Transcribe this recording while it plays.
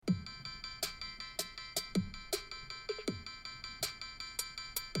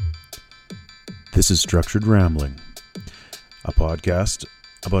This is Structured Rambling, a podcast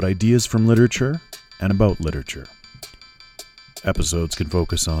about ideas from literature and about literature. Episodes can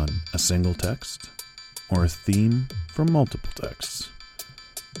focus on a single text or a theme from multiple texts.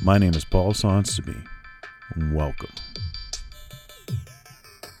 My name is Paul Sonseby. Welcome.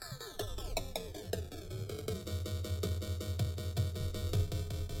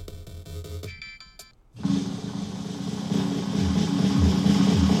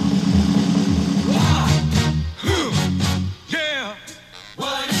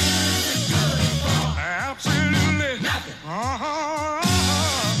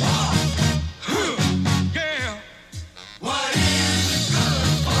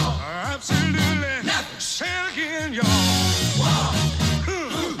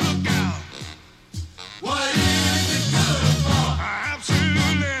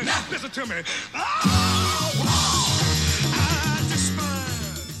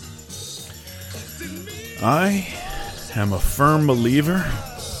 I am a firm believer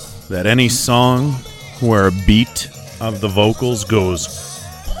that any song where a beat of the vocals goes,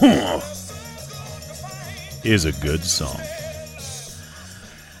 huh, is a good song.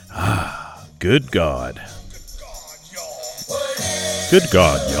 Good God. Good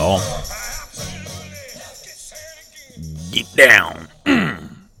God, y'all. Get down.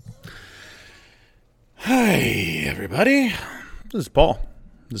 Hi, everybody. This is Paul.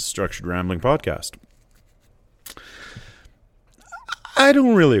 This is Structured Rambling Podcast. I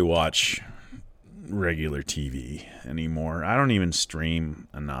don't really watch regular TV anymore. I don't even stream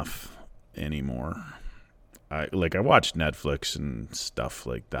enough anymore. I watch Netflix and stuff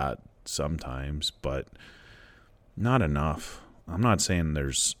like that sometimes, but not enough. I'm not saying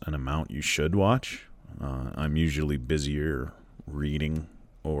there's an amount you should watch. I'm usually busier reading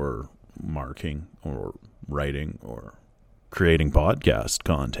or marking or writing or creating podcast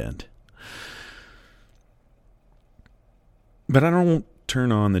content. But I don't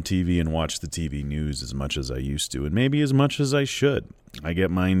turn on the TV and watch the TV news as much as I used to, and maybe as much as I should. I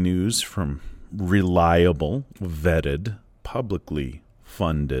get my news from reliable, vetted, publicly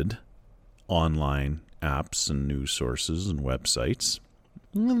funded online apps and news sources and websites.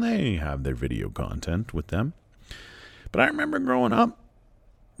 And they have their video content with them. But I remember growing up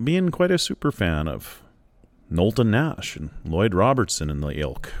being quite a super fan of Knowlton Nash and Lloyd Robertson and the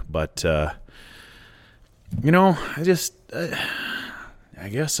ilk. But, I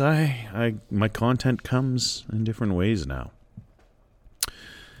guess my content comes in different ways now.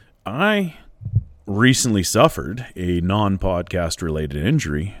 I recently suffered a non-podcast related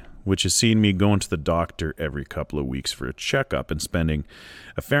injury, which has seen me going to the doctor every couple of weeks for a checkup and spending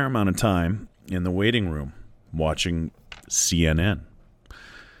a fair amount of time in the waiting room watching CNN.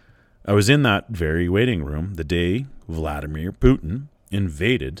 I was in that very waiting room the day Vladimir Putin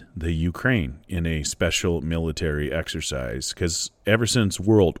invaded the Ukraine in a special military exercise, because ever since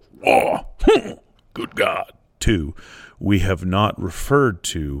World War, good God, II, we have not referred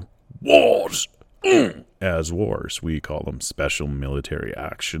to wars as wars. We call them special military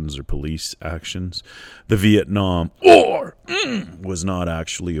actions or police actions. The Vietnam War was not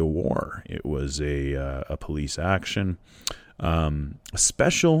actually a war. It was a police action. A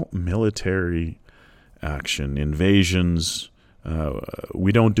special military action, invasions.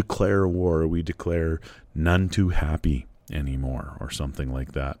 We don't declare war, we declare none too happy anymore, or something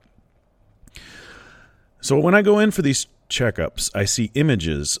like that. So when I go in for these checkups, I see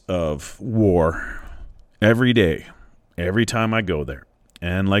images of war every day, every time I go there.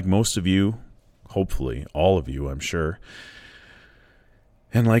 And like most of you, hopefully all of you, I'm sure,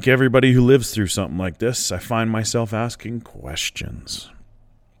 and like everybody who lives through something like this, I find myself asking questions.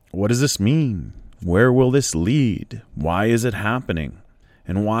 What does this mean? Where will this lead? Why is it happening?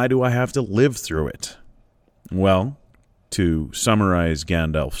 And why do I have to live through it? Well, to summarize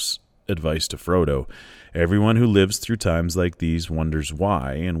Gandalf's advice to Frodo, everyone who lives through times like these wonders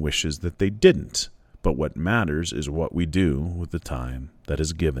why and wishes that they didn't. But what matters is what we do with the time that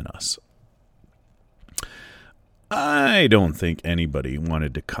is given us. I don't think anybody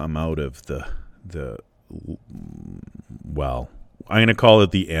wanted to come out of I'm going to call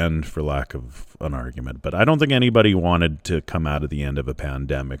it the end for lack of an argument, but I don't think anybody wanted to come out of the end of a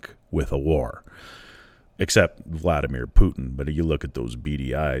pandemic with a war, except Vladimir Putin. But you look at those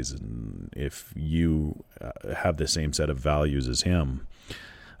beady eyes, and if you have the same set of values as him,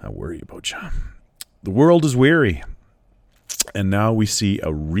 I worry about you. The world is weary, and now we see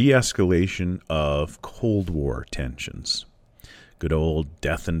a re-escalation of Cold War tensions. Good old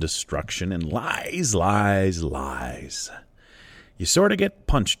death and destruction and lies, lies, lies. You sort of get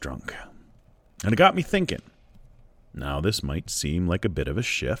punch drunk. And it got me thinking, Now, this might seem like a bit of a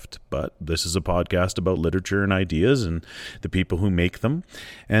shift, but this is a podcast about literature and ideas and the people who make them.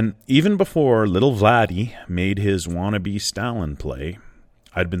 And even before little Vladdy made his wannabe Stalin play,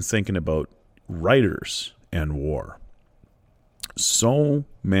 I'd been thinking about writers and war. So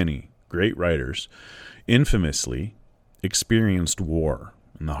many great writers infamously experienced war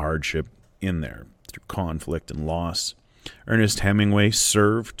and the hardship in there through conflict and loss. Ernest Hemingway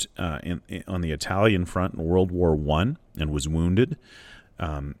served on the Italian front in World War I and was wounded.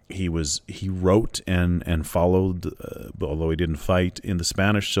 He wrote and followed, although he didn't fight, in the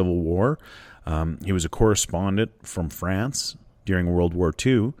Spanish Civil War. He was a correspondent from France during World War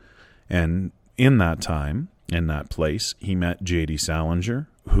II, and in that time, in that place, he met J.D. Salinger,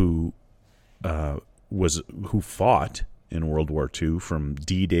 who fought in World War II from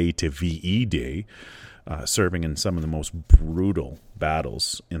D-Day to VE Day, serving in some of the most brutal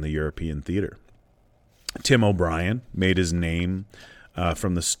battles in the European theater. Tim O'Brien made his name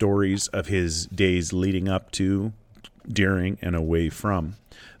from the stories of his days leading up to, during, and away from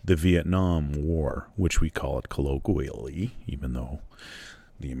the Vietnam War, which we call it colloquially, even though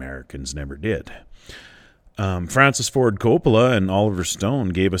the Americans never did. Francis Ford Coppola and Oliver Stone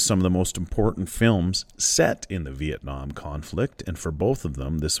gave us some of the most important films set in the Vietnam conflict, and for both of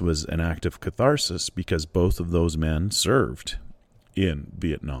them, this was an act of catharsis because both of those men served in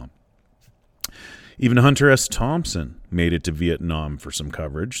Vietnam. Even Hunter S. Thompson made it to Vietnam for some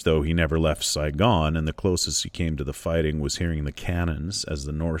coverage, though he never left Saigon, and the closest he came to the fighting was hearing the cannons as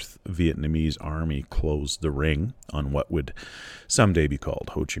the North Vietnamese army closed the ring on what would someday be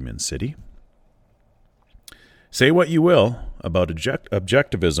called Ho Chi Minh City. Say what you will about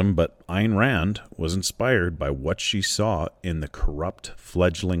objectivism, but Ayn Rand was inspired by what she saw in the corrupt,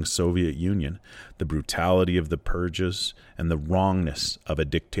 fledgling Soviet Union, the brutality of the purges, and the wrongness of a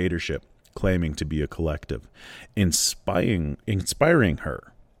dictatorship claiming to be a collective, inspiring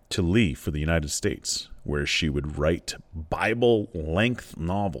her to leave for the United States, where she would write Bible-length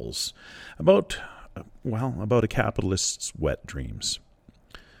novels about a capitalist's wet dreams.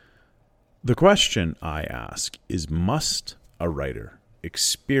 The question I ask is, must a writer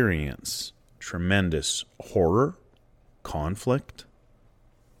experience tremendous horror, conflict,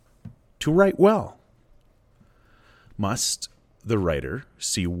 to write well? Must the writer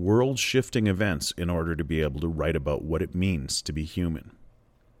see world-shifting events in order to be able to write about what it means to be human?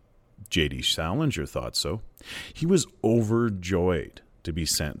 J.D. Salinger thought so. He was overjoyed to be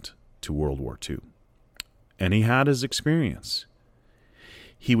sent to World War II, and he had his experience.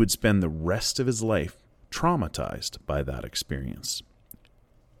 He would spend the rest of his life traumatized by that experience.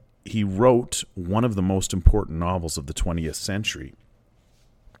 He wrote one of the most important novels of the 20th century,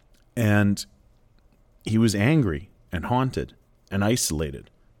 and he was angry and haunted and isolated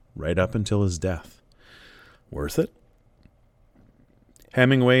right up until his death. Worth it?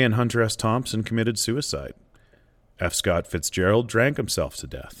 Hemingway and Hunter S. Thompson committed suicide. F. Scott Fitzgerald drank himself to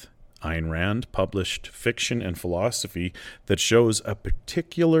death. Ayn Rand published fiction and philosophy that shows a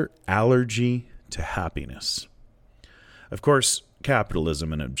particular allergy to happiness. Of course,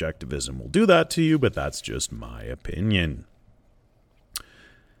 capitalism and objectivism will do that to you, but that's just my opinion.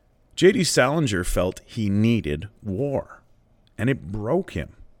 J.D. Salinger felt he needed war, and it broke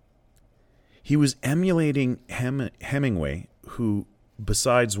him. He was emulating Hemingway, who,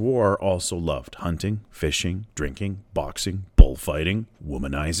 besides war, also loved hunting, fishing, drinking, boxing, bullfighting,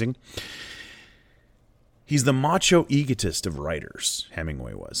 womanizing. He's the macho egotist of writers,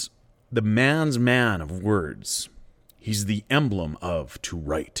 Hemingway was. The man's man of words. He's the emblem of to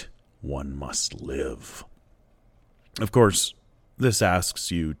write, one must live. Of course, this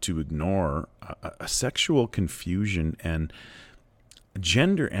asks you to ignore a sexual confusion and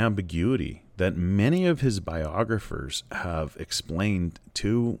gender ambiguity that many of his biographers have explained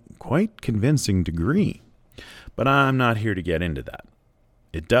to quite convincing degree. But I'm not here to get into that.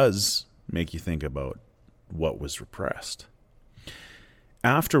 It does make you think about what was repressed.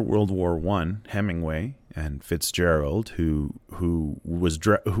 After World War I, Hemingway and Fitzgerald, who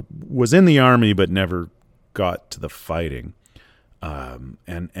was in the army but never got to the fighting, and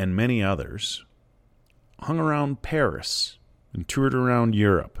many others, hung around Paris and toured around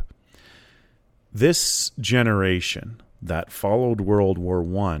Europe. This generation that followed World War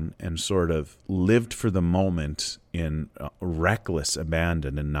I and sort of lived for the moment in reckless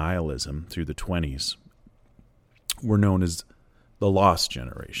abandon and nihilism through the 1920s were known as the Lost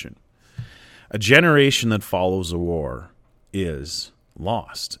Generation. A generation that follows a war is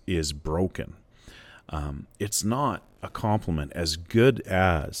lost, is broken. It's not a compliment, as good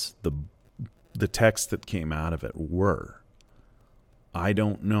as the texts that came out of it were. I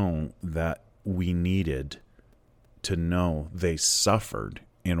don't know that we needed to know they suffered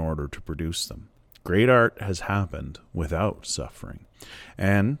in order to produce them. Great art has happened without suffering.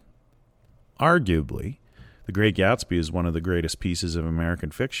 And arguably, The Great Gatsby is one of the greatest pieces of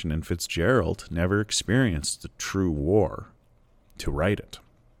American fiction, and Fitzgerald never experienced the true war to write it.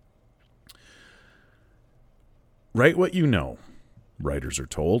 Write what you know, writers are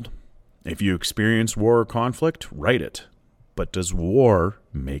told. If you experience war or conflict, write it. But does war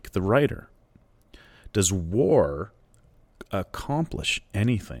make the writer? Does war accomplish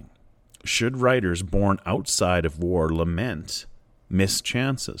anything? Should writers born outside of war lament missed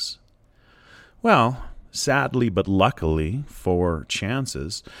chances? Well, sadly but luckily for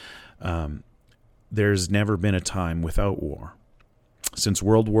chances, there's never been a time without war. Since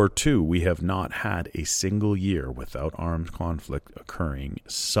World War II, we have not had a single year without armed conflict occurring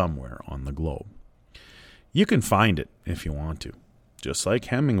somewhere on the globe. You can find it if you want to, just like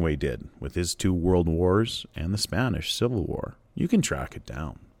Hemingway did with his 2 world wars and the Spanish Civil War. You can track it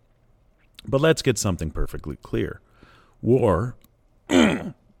down. But let's get something perfectly clear. War,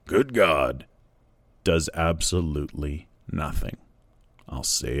 good God, does absolutely nothing. I'll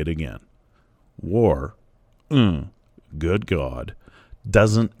say it again. War, good God,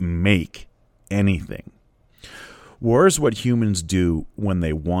 doesn't make anything. War is what humans do when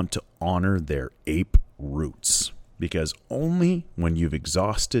they want to honor their ape roots. Because only when you've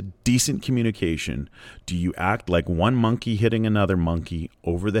exhausted decent communication do you act like one monkey hitting another monkey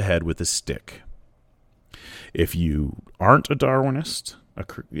over the head with a stick. If you aren't a Darwinist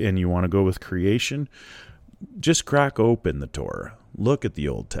and you want to go with creation, just crack open the Torah. Look at the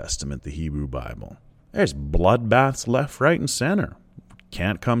Old Testament, the Hebrew Bible. There's bloodbaths left, right, and center.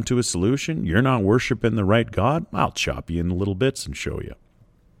 Can't come to a solution? You're not worshiping the right God? I'll chop you into little bits and show you.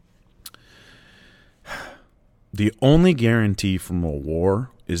 The only guarantee from a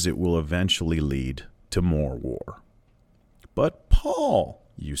war is it will eventually lead to more war. But Paul,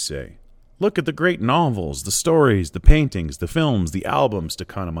 you say, look at the great novels, the stories, the paintings, the films, the albums to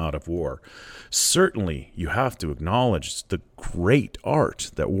come out of war. Certainly, you have to acknowledge the great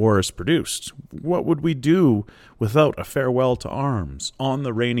art that war has produced. What would we do without A Farewell to Arms, On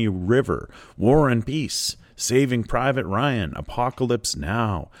the Rainy River, War and Peace, Saving Private Ryan, Apocalypse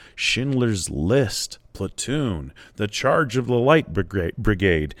Now, Schindler's List, Platoon, The Charge of the Light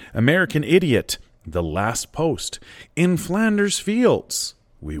Brigade, American Idiot, The Last Post, In Flanders Fields?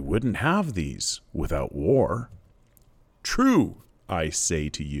 We wouldn't have these without war. True, I say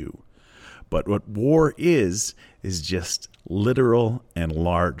to you. But what war is just literal and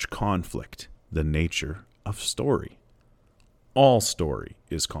large conflict, the nature of story. All story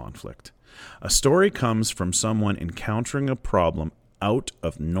is conflict. A story comes from someone encountering a problem out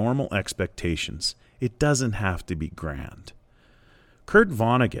of normal expectations. It doesn't have to be grand. Kurt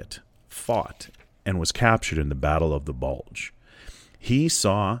Vonnegut fought and was captured in the Battle of the Bulge. He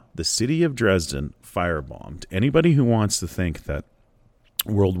saw the city of Dresden firebombed. Anybody who wants to think that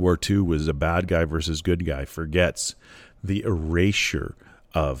World War II was a bad guy versus good guy forgets the erasure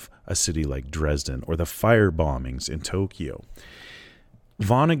of a city like Dresden or the fire bombings in Tokyo.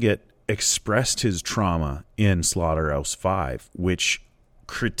 Vonnegut expressed his trauma in Slaughterhouse-Five, which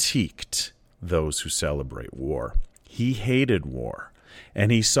critiqued those who celebrate war. He hated war,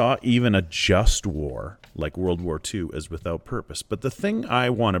 and he saw even a just war like World War II as without purpose. But the thing I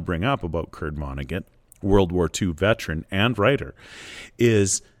want to bring up about Kurt Vonnegut, World War II veteran and writer,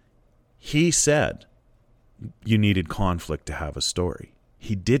 is he said you needed conflict to have a story.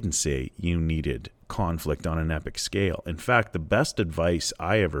 He didn't say you needed conflict on an epic scale. In fact, the best advice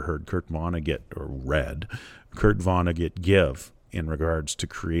I ever heard Kurt Vonnegut or read Kurt Vonnegut give in regards to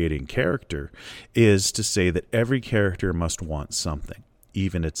creating character is to say that every character must want something,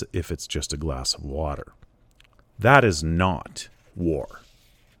 even if it's just a glass of water. That is not war.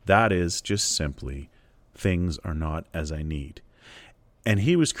 That is just simply things are not as I need. And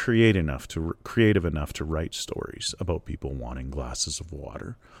he was creative enough to write stories about people wanting glasses of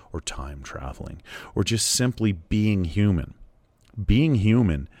water or time traveling or just simply being human. Being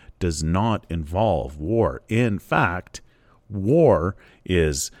human does not involve war. In fact, war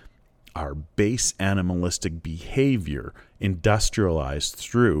is our base animalistic behavior industrialized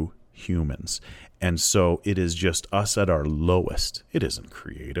through humans. And so it is just us at our lowest. It isn't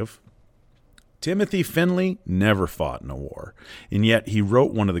creative. Timothy Finley never fought in a war, and yet he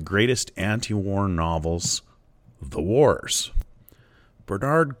wrote one of the greatest anti-war novels, The Wars.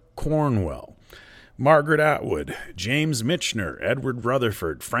 Bernard Cornwell, Margaret Atwood, James Michener, Edward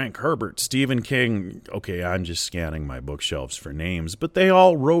Rutherford, Frank Herbert, Stephen King. Okay, I'm just scanning my bookshelves for names, but they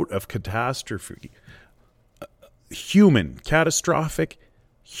all wrote of catastrophic human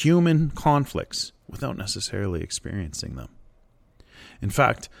conflicts without necessarily experiencing them. In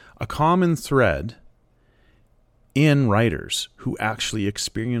fact, a common thread in writers who actually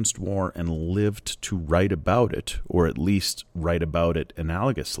experienced war and lived to write about it, or at least write about it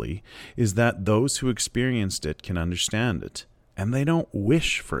analogously, is that those who experienced it can understand it, and they don't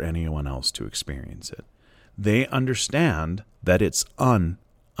wish for anyone else to experience it. They understand that it's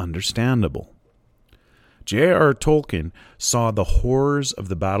ununderstandable. J.R.R. Tolkien saw the horrors of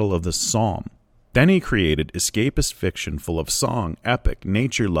the Battle of the Somme. Then he created escapist fiction full of song, epic,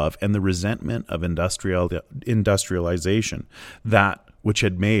 nature love, and the resentment of industrialization, that which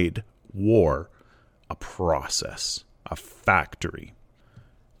had made war a process, a factory.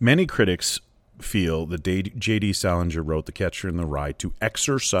 Many critics feel that J.D. Salinger wrote The Catcher in the Rye to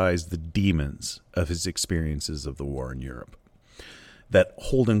exorcise the demons of his experiences of the war in Europe. That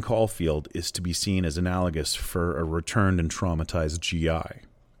Holden Caulfield is to be seen as analogous for a returned and traumatized GI.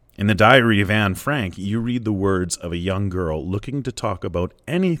 In the Diary of Anne Frank, you read the words of a young girl looking to talk about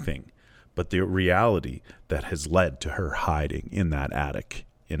anything but the reality that has led to her hiding in that attic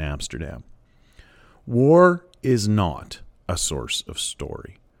in Amsterdam. War is not a source of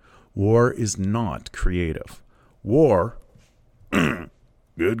story. War is not creative. War,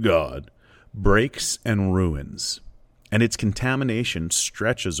 good God, breaks and ruins, and its contamination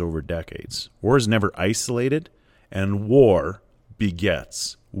stretches over decades. War is never isolated, and war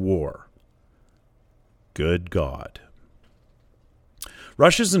begets war. Good God.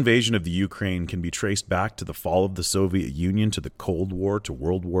 Russia's invasion of the Ukraine can be traced back to the fall of the Soviet Union, to the Cold War, to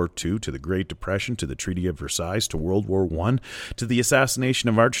World War II, to the Great Depression, to the Treaty of Versailles, to World War I, to the assassination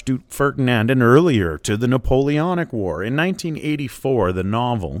of Archduke Ferdinand, and earlier to the Napoleonic War. In 1984, the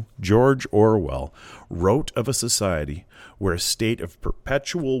novel George Orwell wrote of a society where a state of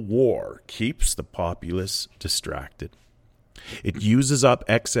perpetual war keeps the populace distracted. It uses up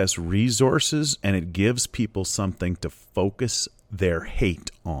excess resources, and it gives people something to focus their hate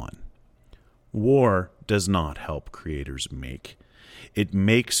on. War does not help creators make. It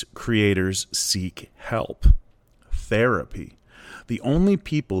makes creators seek help. Therapy. The only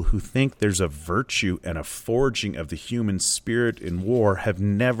people who think there's a virtue and a forging of the human spirit in war have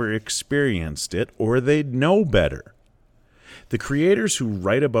never experienced it, or they'd know better. The creators who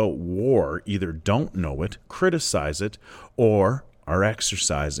write about war either don't know it, criticize it, or are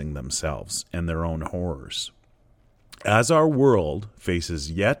exercising themselves and their own horrors. As our world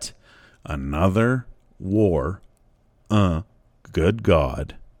faces yet another war, good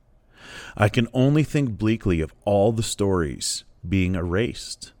God, I can only think bleakly of all the stories being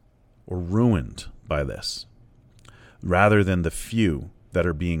erased or ruined by this, rather than the few that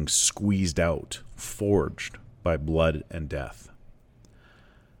are being squeezed out, forged by blood and death.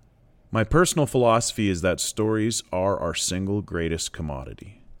 My personal philosophy is that stories are our single greatest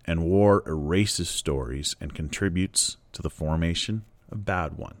commodity, and war erases stories and contributes to the formation of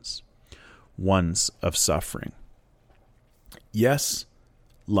bad ones, ones of suffering. Yes,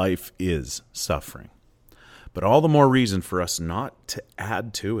 life is suffering, but all the more reason for us not to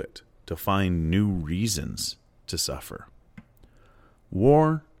add to it, to find new reasons to suffer.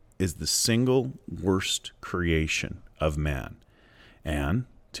 War is the single worst creation of man, and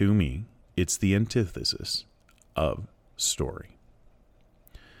to me, it's the antithesis of story.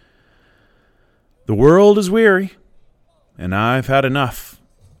 The world is weary, and I've had enough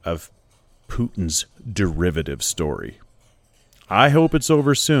of Putin's derivative story. I hope it's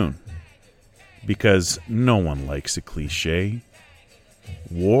over soon, because no one likes a cliche.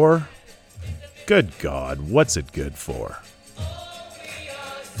 War? Good God, what's it good for?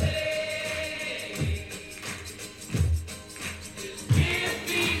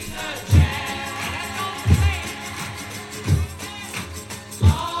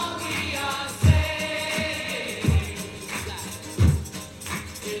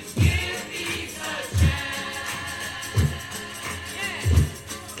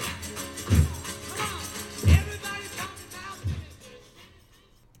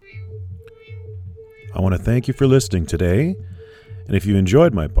 I want to thank you for listening today, and if you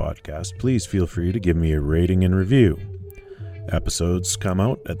enjoyed my podcast, please feel free to give me a rating and review. Episodes come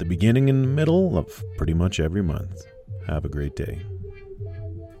out at the beginning and the middle of pretty much every month. Have a great day.